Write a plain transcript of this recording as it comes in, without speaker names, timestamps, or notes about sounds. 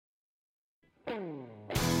Hello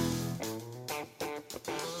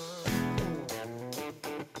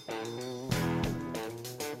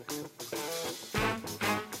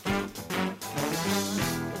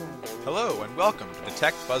and welcome to the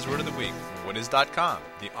Tech Buzzword of the Week from Whatiz.com,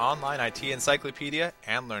 the online IT encyclopedia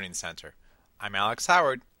and learning center. I'm Alex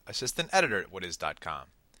Howard, assistant editor at Whatiz.com.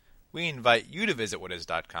 We invite you to visit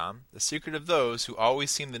Whatiz.com, the secret of those who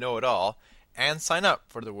always seem to know it all, and sign up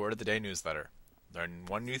for the Word of the Day newsletter. Learn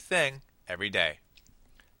one new thing every day.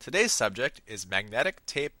 Today's subject is magnetic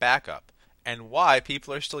tape backup and why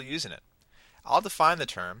people are still using it. I'll define the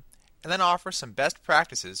term and then offer some best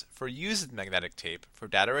practices for using magnetic tape for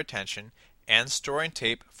data retention and storing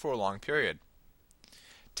tape for a long period.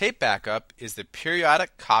 Tape backup is the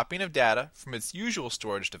periodic copying of data from its usual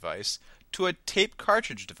storage device to a tape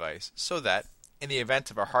cartridge device so that, in the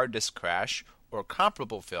event of a hard disk crash or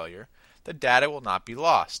comparable failure, the data will not be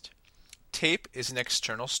lost. Tape is an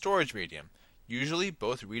external storage medium, usually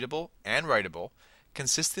both readable and writable,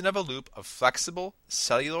 consisting of a loop of flexible,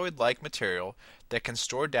 celluloid-like material that can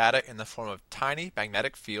store data in the form of tiny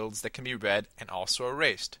magnetic fields that can be read and also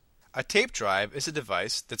erased. A tape drive is a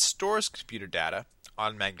device that stores computer data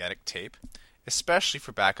on magnetic tape, especially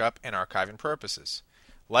for backup and archiving purposes.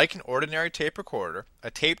 Like an ordinary tape recorder, a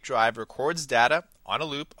tape drive records data on a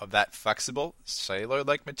loop of that flexible,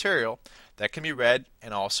 celluloid-like material that can be read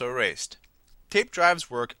and also erased. Tape drives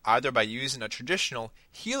work either by using a traditional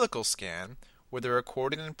helical scan, where the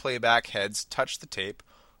recording and playback heads touch the tape,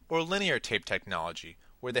 or linear tape technology,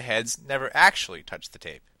 where the heads never actually touch the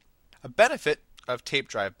tape. A benefit of tape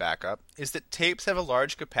drive backup is that tapes have a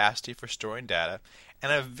large capacity for storing data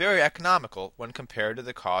and are very economical when compared to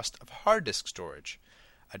the cost of hard disk storage.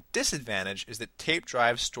 A disadvantage is that tape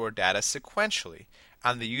drives store data sequentially,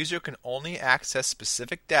 and the user can only access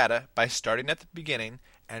specific data by starting at the beginning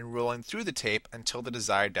and rolling through the tape until the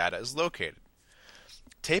desired data is located.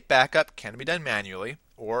 Tape backup can be done manually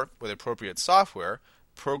or, with appropriate software,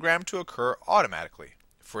 programmed to occur automatically,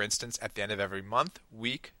 for instance at the end of every month,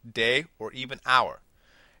 week, day, or even hour.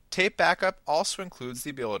 Tape backup also includes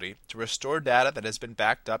the ability to restore data that has been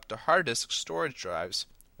backed up to hard disk storage drives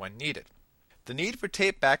when needed. The need for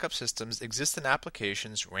tape backup systems exists in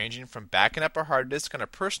applications ranging from backing up a hard disk on a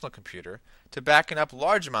personal computer to backing up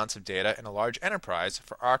large amounts of data in a large enterprise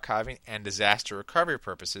for archiving and disaster recovery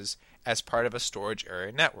purposes as part of a storage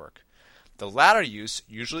area network. The latter use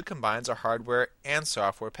usually combines a hardware and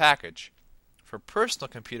software package. For personal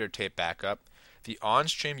computer tape backup, the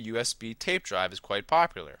on-stream USB tape drive is quite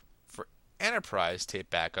popular. For enterprise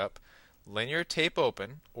tape backup, Linear Tape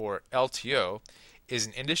Open, or LTO, is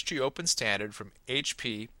an industry open standard from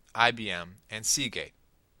HP, IBM, and Seagate.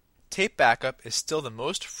 Tape backup is still the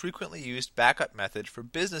most frequently used backup method for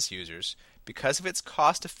business users because of its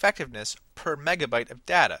cost effectiveness per megabyte of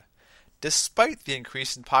data, despite the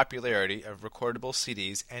increase in popularity of recordable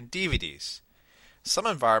CDs and DVDs. Some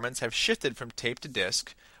environments have shifted from tape to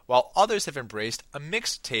disk, while others have embraced a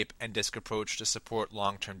mixed tape and disk approach to support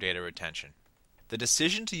long-term data retention. The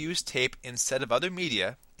decision to use tape instead of other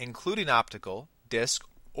media, including optical, disk,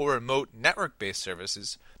 or remote network-based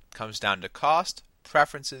services, comes down to cost,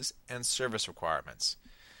 preferences, and service requirements.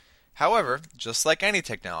 However, just like any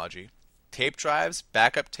technology, tape drives,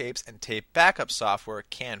 backup tapes, and tape backup software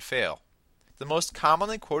can fail. The most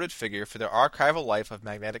commonly quoted figure for the archival life of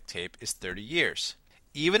magnetic tape is 30 years.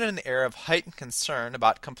 Even in an era of heightened concern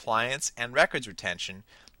about compliance and records retention,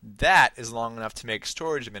 that is long enough to make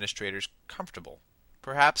storage administrators comfortable,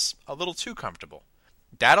 perhaps a little too comfortable.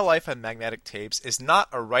 Data life on magnetic tapes is not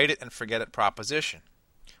a write-it-and-forget-it proposition.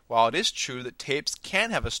 While it is true that tapes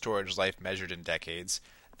can have a storage life measured in decades,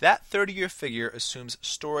 that 30-year figure assumes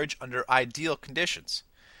storage under ideal conditions.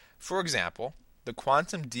 For example, the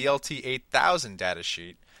Quantum DLT 8000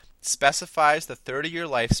 datasheet specifies the 30-year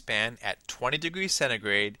lifespan at 20 degrees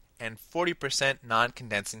centigrade and 40%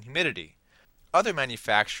 non-condensing humidity. Other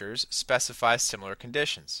manufacturers specify similar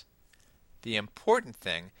conditions. The important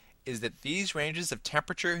thing is that these ranges of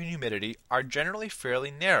temperature and humidity are generally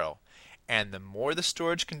fairly narrow, and the more the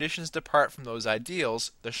storage conditions depart from those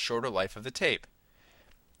ideals, the shorter life of the tape.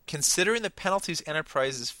 Considering the penalties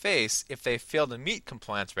enterprises face if they fail to meet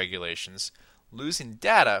compliance regulations, losing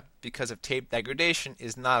data because of tape degradation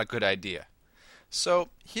is not a good idea. So,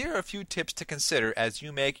 here are a few tips to consider as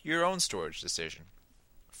you make your own storage decision.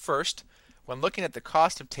 First, when looking at the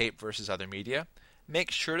cost of tape versus other media,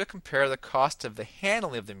 make sure to compare the cost of the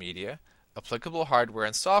handling of the media, applicable hardware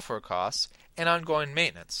and software costs, and ongoing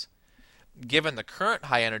maintenance. Given the current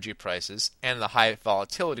high energy prices and the high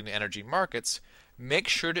volatility in the energy markets, make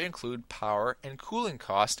sure to include power and cooling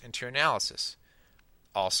costs into your analysis.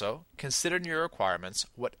 Also, consider in your requirements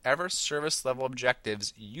whatever service level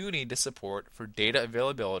objectives you need to support for data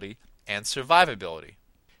availability and survivability.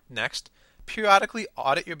 Next, periodically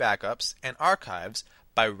audit your backups and archives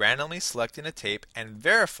by randomly selecting a tape and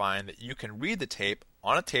verifying that you can read the tape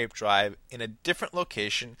on a tape drive in a different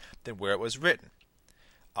location than where it was written.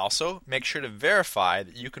 Also, make sure to verify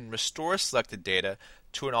that you can restore selected data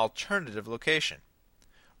to an alternative location.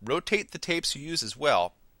 Rotate the tapes you use as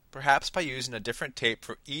well, perhaps by using a different tape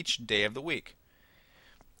for each day of the week.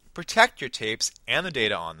 Protect your tapes and the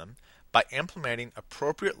data on them by implementing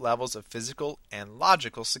appropriate levels of physical and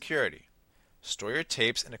logical security. Store your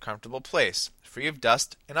tapes in a comfortable place, free of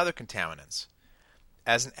dust and other contaminants.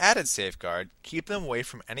 As an added safeguard, keep them away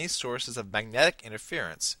from any sources of magnetic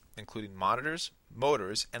interference, including monitors,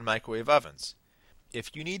 motors, and microwave ovens.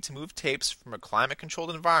 If you need to move tapes from a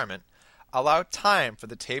climate-controlled environment, allow time for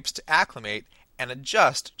the tapes to acclimate and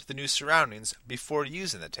adjust to the new surroundings before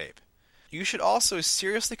using the tape. You should also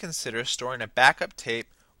seriously consider storing a backup tape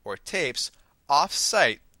or tapes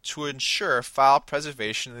off-site to ensure file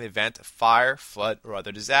preservation in the event of fire, flood, or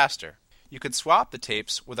other disaster. You could swap the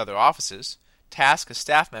tapes with other offices, task a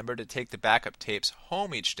staff member to take the backup tapes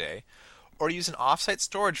home each day, or use an off-site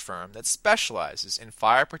storage firm that specializes in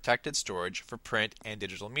fire-protected storage for print and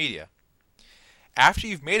digital media. After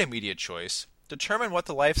you've made a media choice, determine what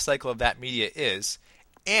the life cycle of that media is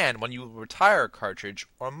and when you will retire a cartridge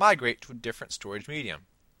or migrate to a different storage medium.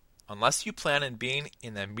 Unless you plan on being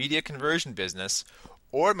in the media conversion business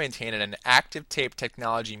or maintain an active tape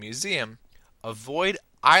technology museum, avoid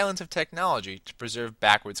islands of technology to preserve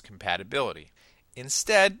backwards compatibility.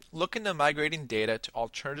 Instead, look into migrating data to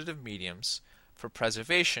alternative mediums for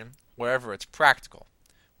preservation wherever it's practical.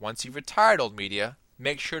 Once you've retired old media,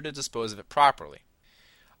 make sure to dispose of it properly.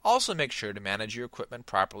 Also make sure to manage your equipment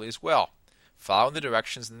properly as well, following the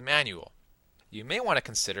directions in the manual. You may want to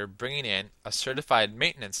consider bringing in a certified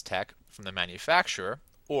maintenance tech from the manufacturer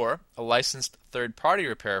or a licensed third-party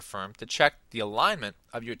repair firm to check the alignment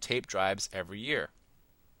of your tape drives every year.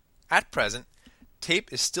 At present,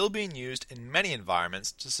 tape is still being used in many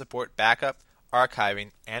environments to support backup,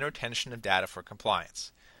 archiving, and retention of data for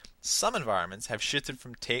compliance. Some environments have shifted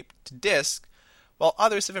from tape to disk, while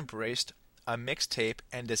others have embraced a mixed tape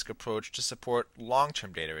and disk approach to support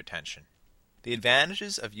long-term data retention. The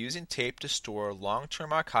advantages of using tape to store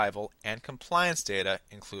long-term archival and compliance data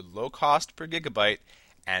include low cost per gigabyte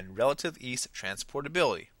and relative ease of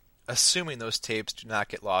transportability, assuming those tapes do not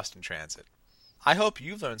get lost in transit. I hope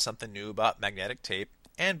you've learned something new about magnetic tape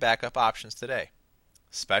and backup options today.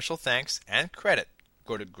 Special thanks and credit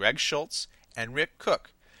go to Greg Schultz and Rick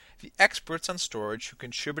Cook, the experts on storage who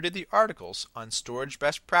contributed the articles on storage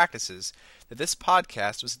best practices that this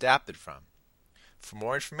podcast was adapted from. For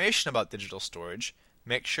more information about digital storage,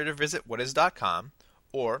 make sure to visit whatis.com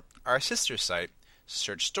or our sister site,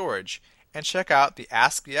 Search Storage, and check out the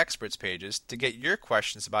Ask the Experts pages to get your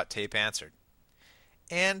questions about tape answered.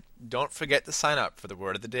 And don't forget to sign up for the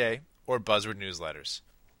Word of the Day or Buzzword newsletters.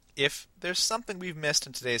 If there's something we've missed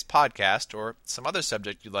in today's podcast or some other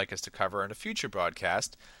subject you'd like us to cover in a future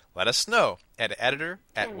broadcast, let us know at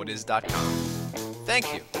editor@whatis.com.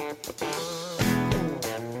 Thank you.